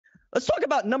Let's talk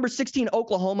about number 16,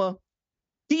 Oklahoma,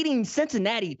 beating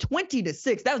Cincinnati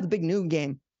 20-6. That was the big noon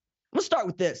game. I'm going to start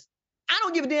with this. I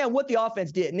don't give a damn what the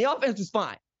offense did, and the offense was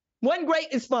fine. Wasn't great,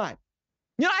 it's fine.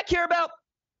 You know what I care about?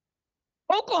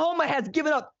 Oklahoma has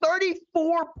given up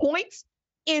 34 points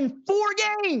in 4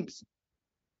 games.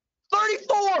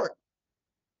 34.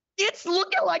 It's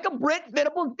looking like a Brent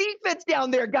Venables defense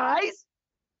down there, guys.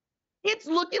 It's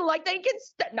looking like they can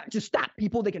not just stop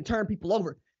people, they can turn people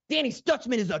over. Danny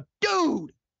Stutzman is a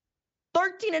dude.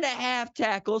 13.5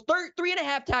 tackles,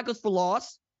 3.5 tackles for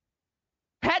loss.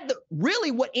 Had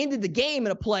really what ended the game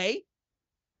in a play.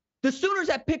 The Sooners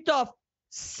have picked off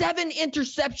 7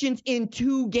 interceptions in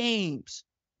 2 games.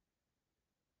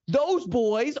 Those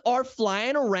boys are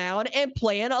flying around and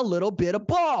playing a little bit of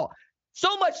ball.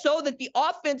 So much so that the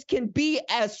offense can be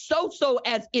as so-so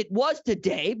as it was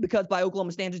today, because by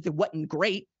Oklahoma standards, it wasn't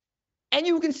great. And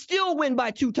you can still win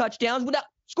by 2 touchdowns without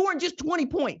scoring just 20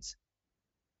 points.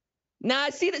 Now,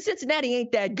 I see that Cincinnati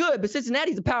ain't that good, but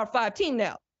Cincinnati's a Power 5 team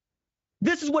now.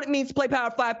 This is what it means to play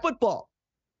Power 5 football.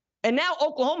 And now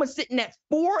Oklahoma's sitting at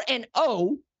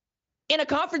 4-0 in a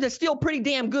conference that's still pretty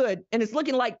damn good, and it's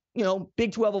looking like,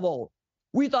 Big 12 of old.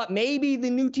 We thought maybe the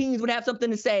new teams would have something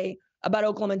to say about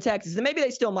Oklahoma and Texas, and maybe they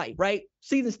still might, right?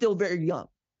 Season's still very young.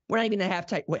 We're not even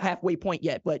at halfway point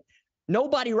yet, but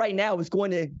nobody right now is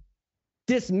going to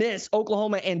dismiss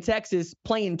Oklahoma and Texas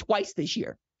playing twice this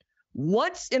year.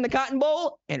 Once in the Cotton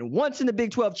Bowl and once in the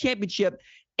Big 12 championship.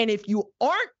 And if you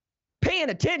aren't paying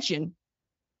attention,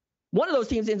 one of those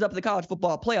teams ends up in the college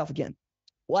football playoff again.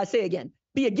 Well, I say again,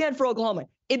 be again for Oklahoma.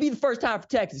 It'd be the first time for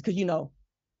Texas because,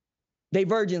 they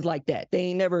virgins like that. They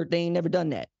ain't never done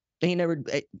that.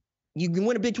 You can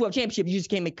win a Big 12 championship, you just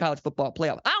can't make college football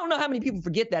playoff. I don't know how many people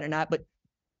forget that or not, but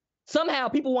somehow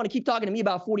people want to keep talking to me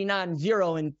about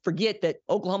 49-0 and forget that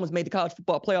Oklahoma's made the college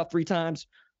football playoff 3 times,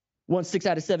 won 6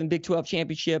 out of 7 Big 12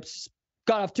 championships,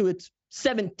 got off to its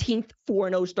 17th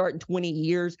 4-0 start in 20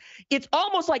 years. It's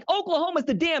almost like Oklahoma's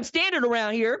the damn standard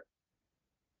around here.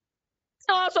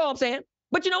 No, that's all I'm saying.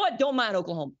 But you know what? Don't mind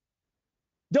Oklahoma.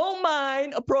 Don't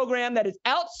mind a program that is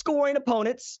outscoring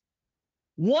opponents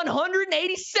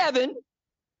 187-34.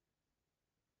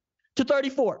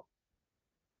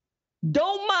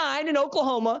 Don't mind an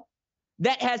Oklahoma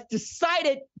that has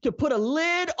decided to put a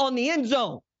lid on the end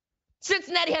zone.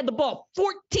 Cincinnati had the ball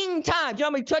 14 times. You know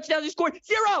how many touchdowns they scored?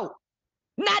 0.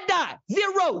 Nada.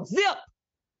 0. Zip.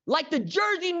 Like the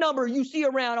jersey number you see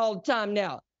around all the time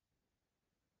now.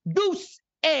 Goose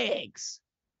eggs.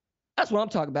 That's what I'm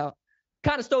talking about.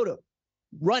 Conestoga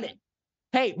running.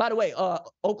 Hey, by the way,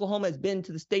 Oklahoma has been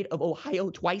to the state of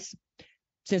Ohio twice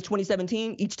since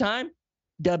 2017. Each time,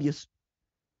 W's.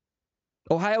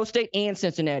 Ohio State and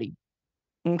Cincinnati.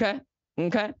 Okay?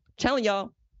 Telling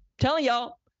y'all.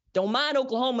 Don't mind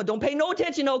Oklahoma. Don't pay no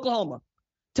attention to Oklahoma.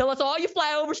 Tell us all your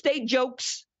flyover state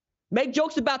jokes. Make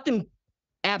jokes about them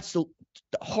absolute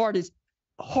hardest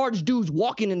dudes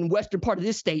walking in the western part of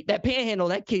this state. That Panhandle,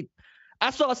 that kid. I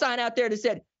saw a sign out there that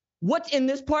said, "What's in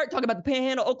this part?" Talking about the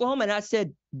Panhandle, Oklahoma. And I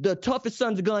said, "The toughest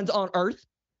sons of guns on earth."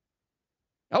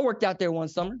 I worked out there one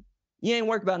summer. You ain't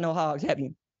worked about no hogs, have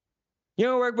you? You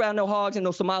don't work about no hogs and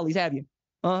no Somalis, have you?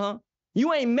 Uh-huh.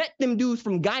 You ain't met them dudes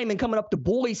from Guyman coming up to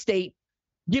Boise State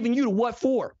giving you the what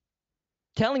for.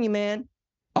 Telling you, man,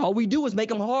 all we do is make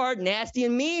them hard, nasty,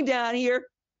 and mean down here.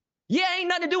 Yeah, ain't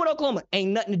nothing to do with Oklahoma.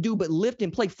 Ain't nothing to do but lift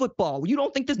and play football. You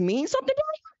don't think this means something to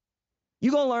you?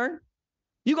 You gonna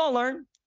learn.